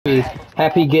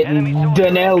Happy getting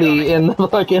Denelli in the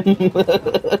fucking.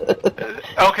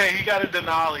 Okay, he got a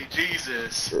Denali.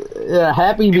 Jesus. Yeah,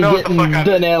 Happy You be know what the getting fuck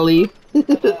I meant. Denelli.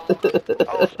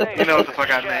 You know what the fuck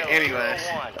I meant. Anyways.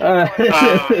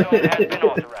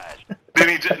 Then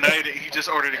he just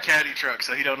ordered a caddy truck,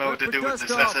 so he don't know what to do with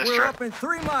this SS We're truck. up in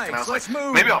 3 And mics. I was Let's like,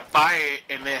 move. maybe I'll buy it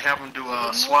and then have him do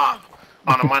a swap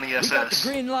on a money We got the SS.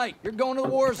 green light. You're going to the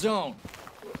war zone.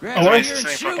 Grab Or- your gear and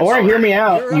shoot. Or hear me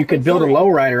out, You're you up could in build a 3.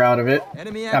 lowrider out of it.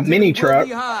 Enemy A mini activity will truck.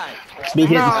 be high. Be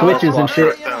hitting No, switches and I shit.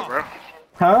 want a truck, though, bro.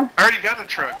 Huh? I already got a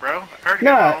truck, bro. I already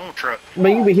got my own truck. But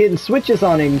you be hitting switches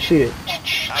on it and shit.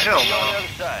 Hell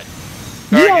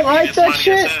no. You don't like that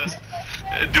shit? SS,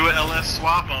 do an LS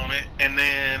swap on it, and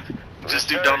then just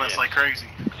do donuts like crazy.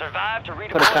 Survive to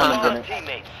Put a comment in it.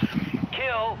 teammates.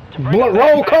 Kill to bring them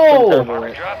Roll back. cold!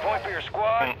 Drop point for your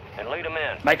squad and lead them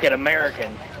in. Make it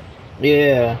American.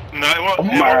 Yeah. No, it won't.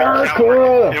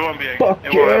 America! It won't be. Fuck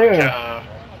It won't yeah. have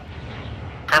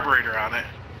a carburetor on it.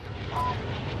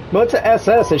 But it's an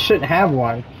SS, it shouldn't have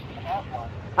one.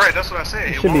 Right, that's what I said. It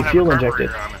It should be won't have fuel a injected.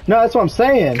 carburetor on it. No, that's what I'm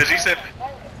saying. Because he said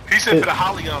put a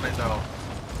Holly on it though.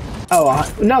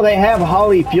 Oh, no, they have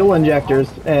Holly fuel injectors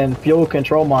and fuel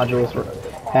control modules.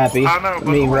 Happy. I know, but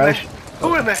Me, Rush.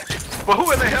 who in the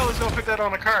hell is gonna put that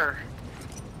on a car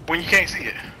when you can't see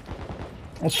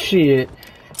it? Shit.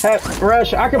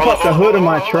 Rush, I can put the hood of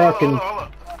my truck and... Hold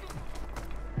up.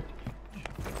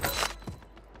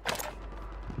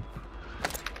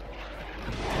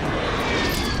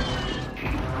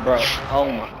 Bro, oh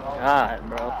my god,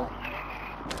 bro.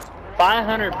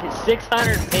 500,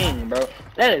 600 ping, bro.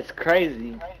 That is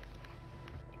crazy.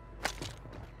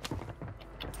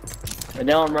 And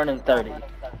now I'm running 30.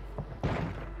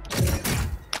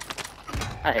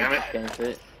 I hate this game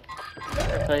fit. Did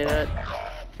I tell you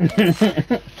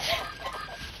that?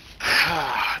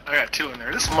 I got 2 in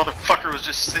there. This motherfucker was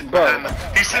just sitting Bro. behind the...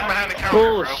 He's sitting behind the counter,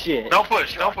 Bullshit. bro.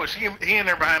 Don't push. He in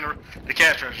there behind the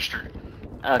cash register.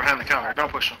 Okay. Behind the counter.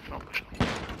 Don't push him.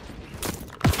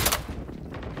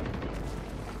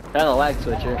 Found a lag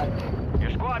switcher.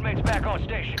 Your squad mate's back on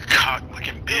station. Cock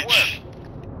looking bitch.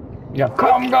 Yeah,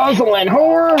 come guzzling,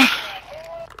 whore!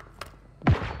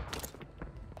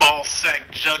 Ball sack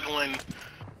juggling.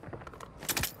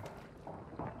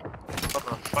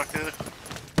 Motherfucker.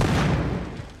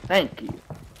 Thank you.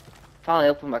 Finally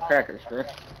opened my crackers, bro.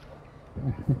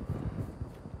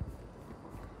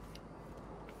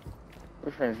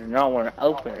 Which ones do not want to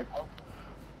open it?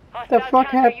 What the fuck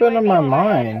happened to my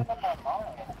mind?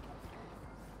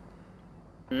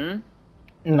 Hmm?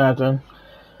 Nothing.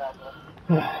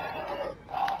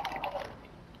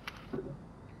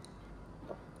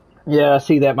 Yeah, I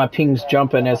see that my ping's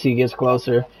jumping as he gets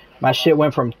closer. My shit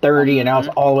went from 30 and now it's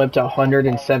all the way up to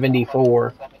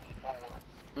 174.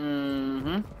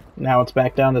 Mm-hmm. Now it's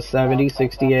back down to 70,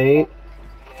 68.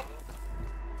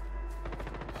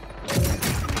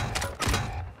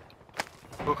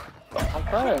 I'm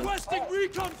fine.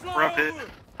 Rump it.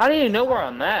 How do you know where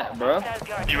I'm at, bro?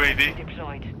 UAV.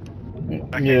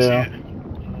 I can't Yeah. see it.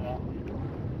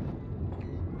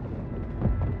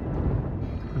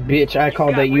 Bitch, I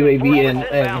called that UAV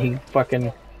and he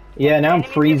fucking... Yeah, now I'm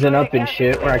freezing up and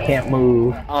shit where I can't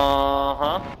move.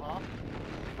 Uh-huh.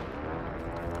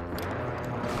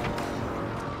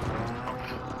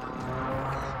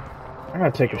 I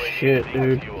gotta take a shit,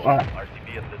 dude. Fuck.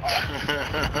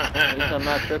 At least I'm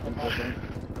not tripping.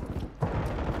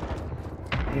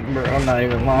 Bro, I'm not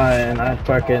even lying. I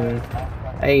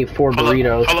ate 4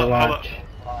 burritos for lunch.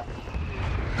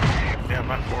 Yeah,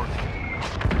 my 4.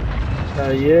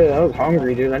 Yeah, I was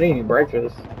hungry, dude. I didn't eat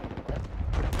breakfast.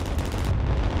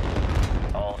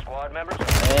 All squad members.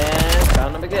 And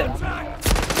found them again.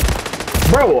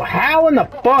 Bro, how in the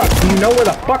fuck do you know where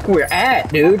the fuck we're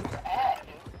at, dude?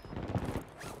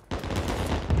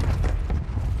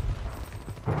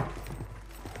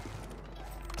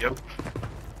 Yep.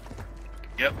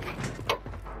 Yep.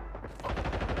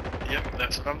 Yep,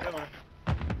 that's what I'm doing.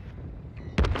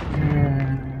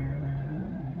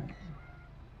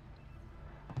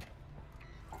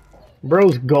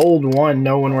 Bro's gold 1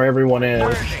 knowing where everyone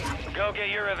is. Go get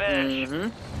your revenge. Mm-hmm.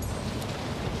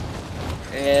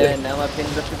 And now my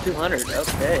ping's up to 200.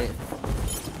 Okay.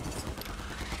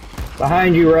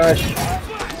 Behind you, Rush.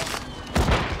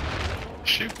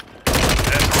 Shoot.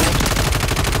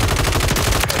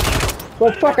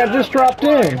 Well, fuck, I just dropped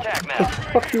in. What the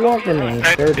fuck you want from me,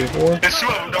 34? It's 2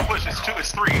 of them, don't push. It's 2,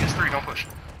 it's 3, don't push.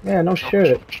 Yeah, no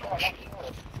shit.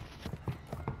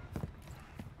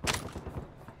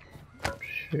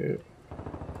 Shoot.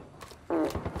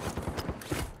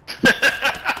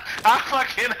 I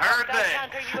fucking heard that.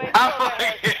 I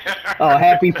fucking heard Oh,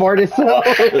 happy for this. Well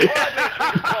done.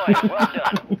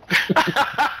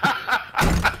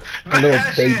 A little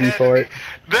baby fart.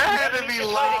 That had to be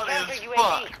loud as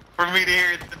fuck for me to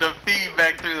hear the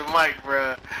feedback through the mic,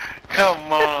 bruh.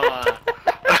 Come on.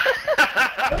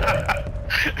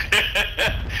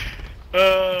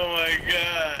 Oh my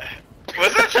god.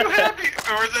 Was that you happy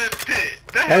or was that Pit?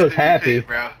 That was happy, Pit,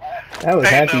 bro. That was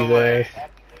Ain't happy, no way. there.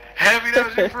 Happy that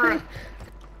was you for real?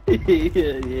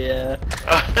 Yeah.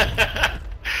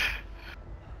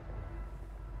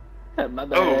 My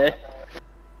bad.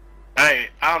 Hey,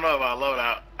 I don't know about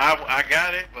loadout. I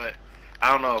got it, but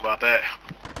I don't know about that.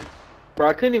 Bro,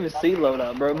 I couldn't even see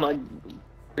loadout, bro. My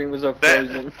screen was so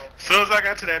frozen. As soon as I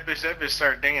got to that bitch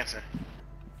started dancing.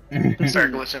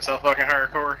 Started glitching so fucking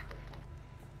hardcore.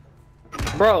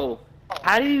 Bro,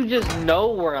 how do you just know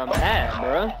where I'm at,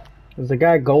 bro? There's a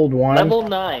guy gold 1. Level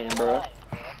 9, bro.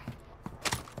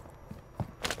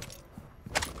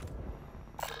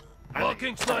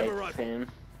 Fucking sniper rifle. Him.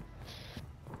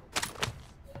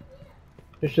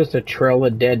 There's just a trail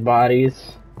of dead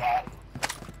bodies.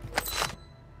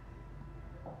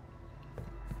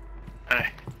 Hey.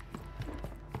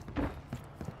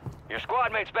 Your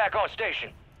squad mate's back on station.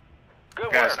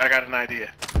 Good Guys, work. I got an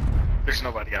idea. There's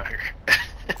nobody out here.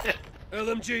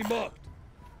 LMG marked.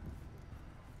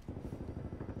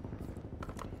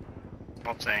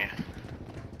 I'm saying.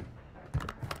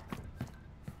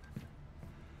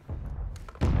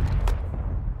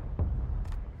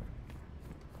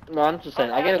 No, I'm just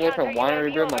saying, I get away from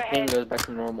winery, bro, my ping goes back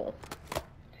to normal.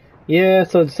 Yeah,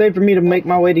 so it's safe for me to make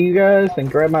my way to you guys and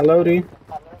grab my loadie.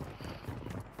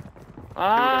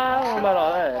 I don't know about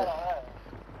all that.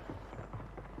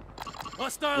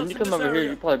 Hostiles When you in come this over here, area.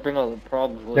 you probably bring all the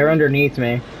problems with They're you. underneath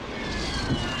me. You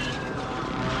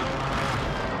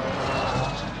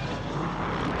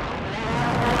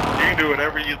can do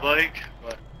whatever you'd like,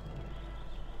 but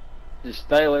Just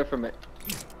stay away from it.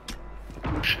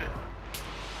 shit.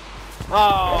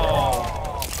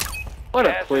 Oh! What a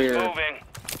Gas is clear. moving.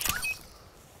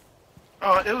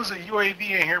 Oh, it was a UAV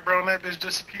in here, bro, and that bitch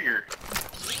disappeared.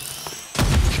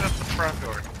 Shut the front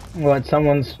door. What,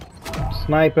 someone's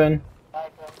sniping?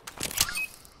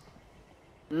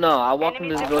 No, I walked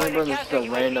into this building, bro, and there's just a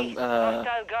random,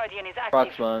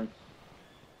 prox one.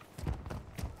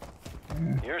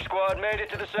 Your squad made it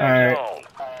to the safe Alright. zone.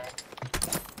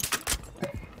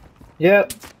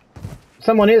 Yep.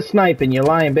 Someone is sniping, you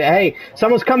lying bitch. Hey,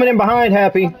 someone's coming in behind,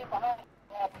 Happy.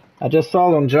 I just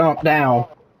saw them jump down.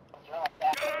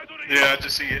 Yeah, I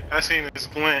just see it. I seen this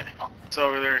glint. It's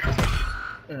over there.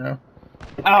 Yeah.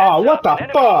 Oh, what the Enemy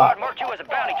squad fuck? marked you as a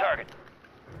bounty target.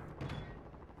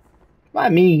 Why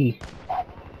me?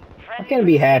 I can't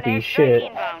be happy,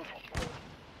 shit.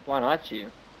 Why not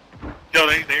you? Yo,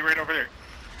 they right over there.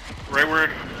 Right where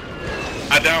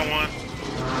I down one.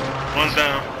 One's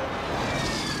down.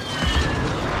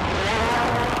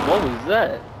 What was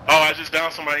that? Oh, I just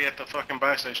downed somebody at the fucking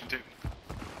buy station too.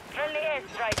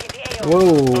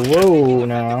 Whoa, whoa,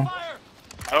 now.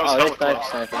 That was Oh, hella that's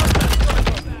close. sniper.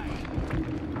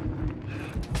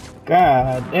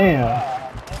 God damn.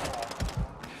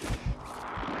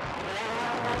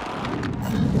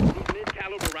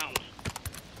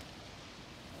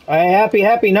 Hey,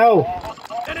 happy, no.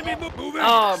 Enemy moving.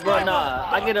 Oh, bro, nah.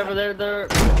 I get over there,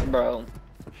 bro.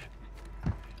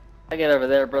 I get over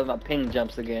there, bro. My ping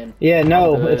jumps again. Yeah,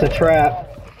 no, it's a trap.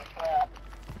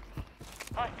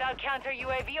 Hostile counter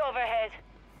UAV overhead.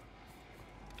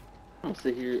 I'm gonna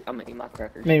sit here. I'm gonna eat my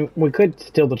crackers. I mean, we could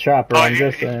steal the chopper, I'm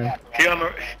just saying.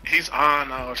 He's on,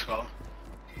 what's it called?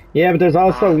 Yeah, but there's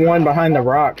also one behind the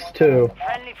rocks, too.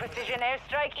 Friendly precision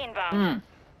airstrike inbound.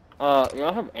 You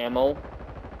don't have ammo?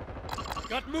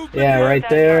 Got movement. Yeah, here. right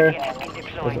there. Guardian has been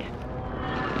deployed. Yeah,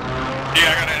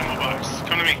 I got an ammo box.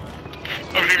 Come to me.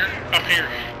 Over here. Up here.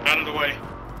 Out of the way.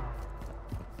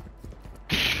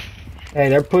 Hey,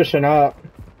 they're pushing up.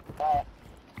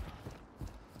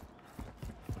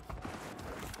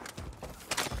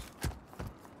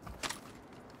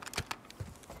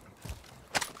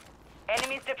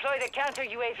 Enemies deployed a counter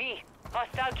UAV.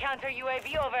 Hostile counter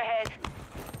UAV overhead.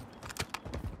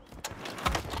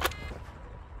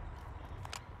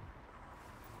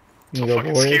 You I'm go,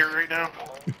 fucking boys. scared right now.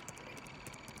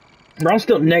 Bro, I'm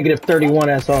still negative 31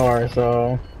 SR,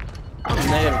 so... I'm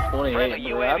negative 28,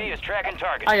 Friendly bro. UAV is tracking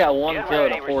target. I got one Get kill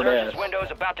ready, to 4 resurgence deaths.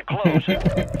 window's about to close.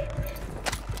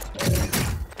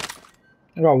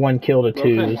 I got 1 kill to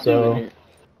 2, so...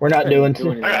 We're not doing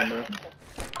too... I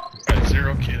got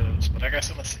 0 kills, but I got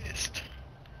some assists.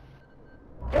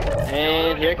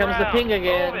 And here comes the ping Move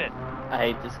again. it. I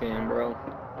hate this game, bro.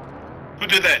 Who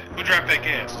did that? Who dropped that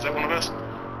gas? Is that one of us?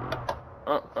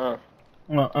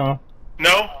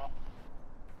 No?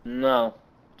 No.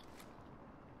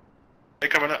 They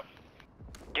coming up.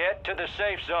 Get to the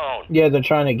safe zone. Yeah, they're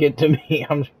trying to get to me.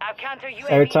 Our counter UAV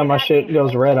Every time my shit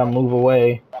goes red, I move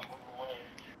away.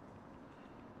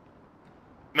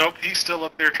 Nope, he's still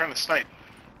up there trying to snipe.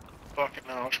 Fucking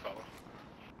no, what you call him?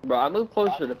 Bro, I moved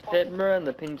closer to the pit, bro, and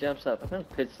the ping jumps up. I think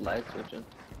pit's lag switching.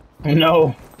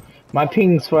 No, my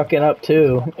ping's fucking up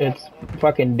too. It's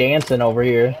fucking dancing over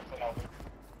here.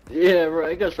 Yeah, bro,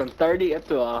 it goes from 30 up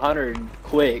to 100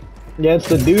 quick. Yeah, it's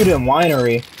the dude in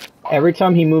Winery. Every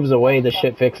time he moves away, the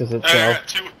shit fixes itself.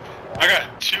 I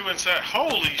got two inside.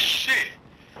 Holy shit.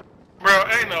 Bro,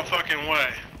 ain't no fucking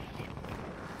way.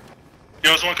 Yo,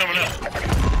 there's one coming up.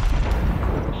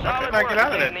 How Solid can I get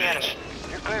out of that work, the bitch? enemy.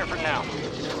 You're clear for now.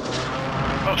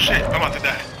 Oh shit, I'm about to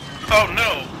die. Oh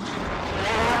no.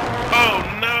 Oh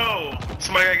no.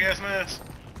 Somebody got gas mask?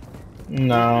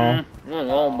 No.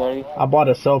 No, buddy. I bought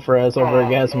a self-res over a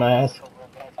gas mask.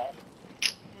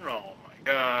 Oh my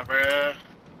god, bruh.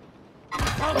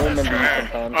 I remember you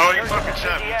sometimes. Oh, you fucking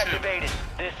shot me too. Deactivated.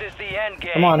 This is the end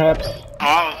game. Come on, Heps.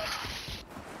 Oh.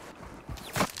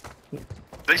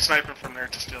 They sniping from there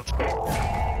to steal.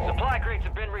 Supply crates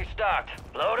have been restocked.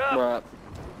 Load up. Bro,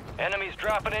 Enemies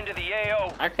dropping into the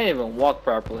AO. I can't even walk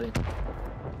properly.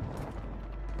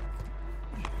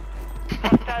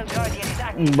 Hostile Guardian is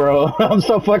active. Bro, I'm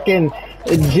so fucking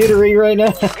jittery right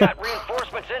now. Got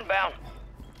reinforcements inbound.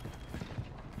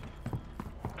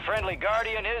 Friendly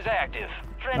Guardian is active.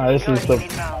 Friendly this is Guardian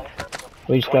the- inbound.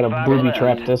 We just got a booby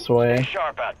trap this Stay way.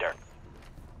 sharp out there.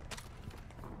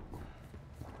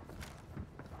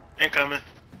 Incoming.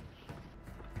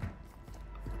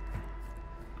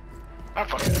 I'm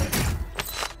fucking.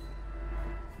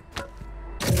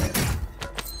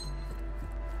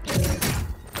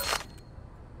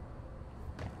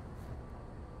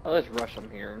 Oh, let's rush them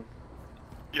here.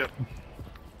 Yep.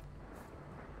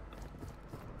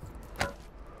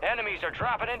 Enemies are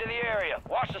dropping into the area.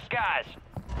 Watch the skies.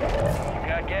 You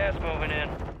got gas moving in.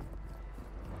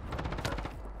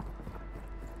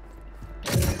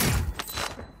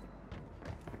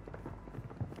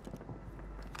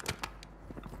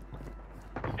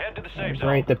 Head to the safe zone.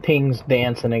 Right, the ping's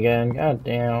dancing again. God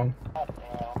damn.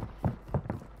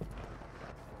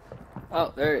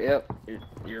 Oh, there, yep.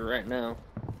 You're right now.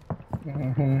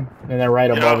 And they're right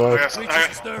above us. Breaches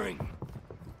are stirring.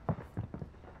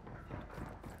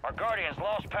 Our Guardians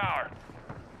lost power.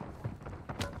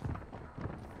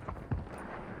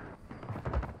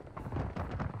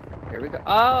 Here we go.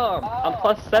 Oh, I'm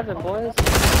 +7, boys.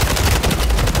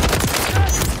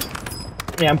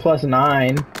 Yeah, I'm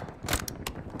 +9.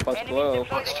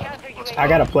 +12. I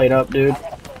gotta plate up, dude.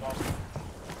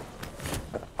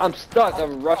 I'm stuck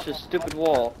on Russia's stupid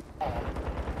wall.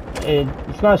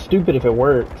 It's not stupid if it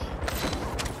works.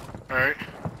 Alright.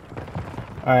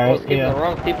 I was Alright, keeping the yeah.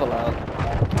 wrong people out.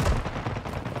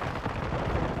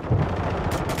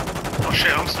 Oh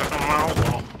shit, I'm stuck on my own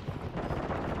wall.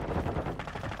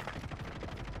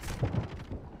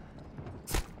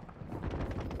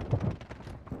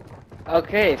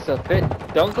 Okay, so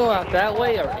don't go out that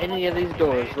way or any of these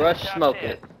doors. Rush, smoke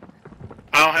it.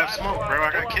 I don't have smoke, bro.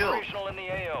 I got killed. Operational in the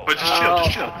AO. But just chill,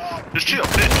 just chill. Just chill,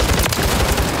 bitch.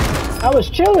 I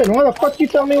was chilling. Why the fuck you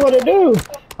tell me what to do?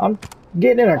 I'm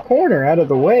getting in a corner out of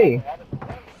the way.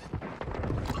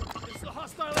 It's the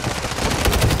hostile.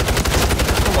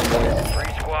 Come on, boys.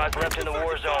 3 squads left in the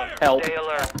war zone. Help. Stay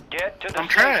alert. Get to the I'm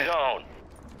safe trying. zone.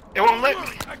 It won't let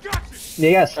me. I got you.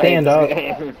 You gotta stand up.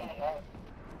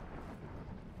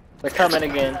 They're coming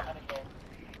again.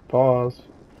 Pause.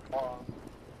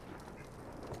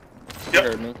 You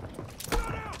heard me.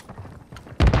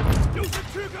 Use the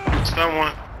trigger. Stun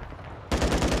one.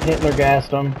 Hitler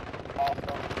gassed them.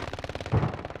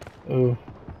 Ooh.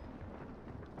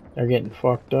 They're getting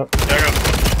fucked up. There I go.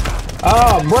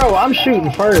 Oh, bro, I'm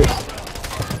shooting first.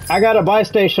 I got a buy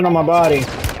station on my body. So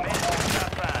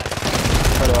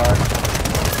do I.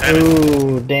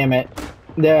 Ooh, damn it.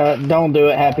 Yeah, don't do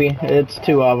it, Happy. It's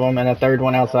 2 of them and a 3rd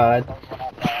one outside.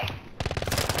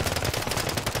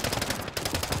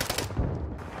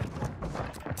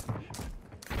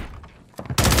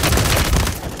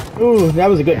 Ooh, that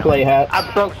was a good play, Hat.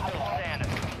 I broke.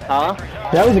 Huh?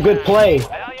 That was a good play.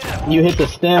 You hit the I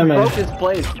stem broke and his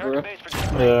place, bro.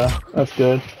 yeah, that's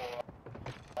good.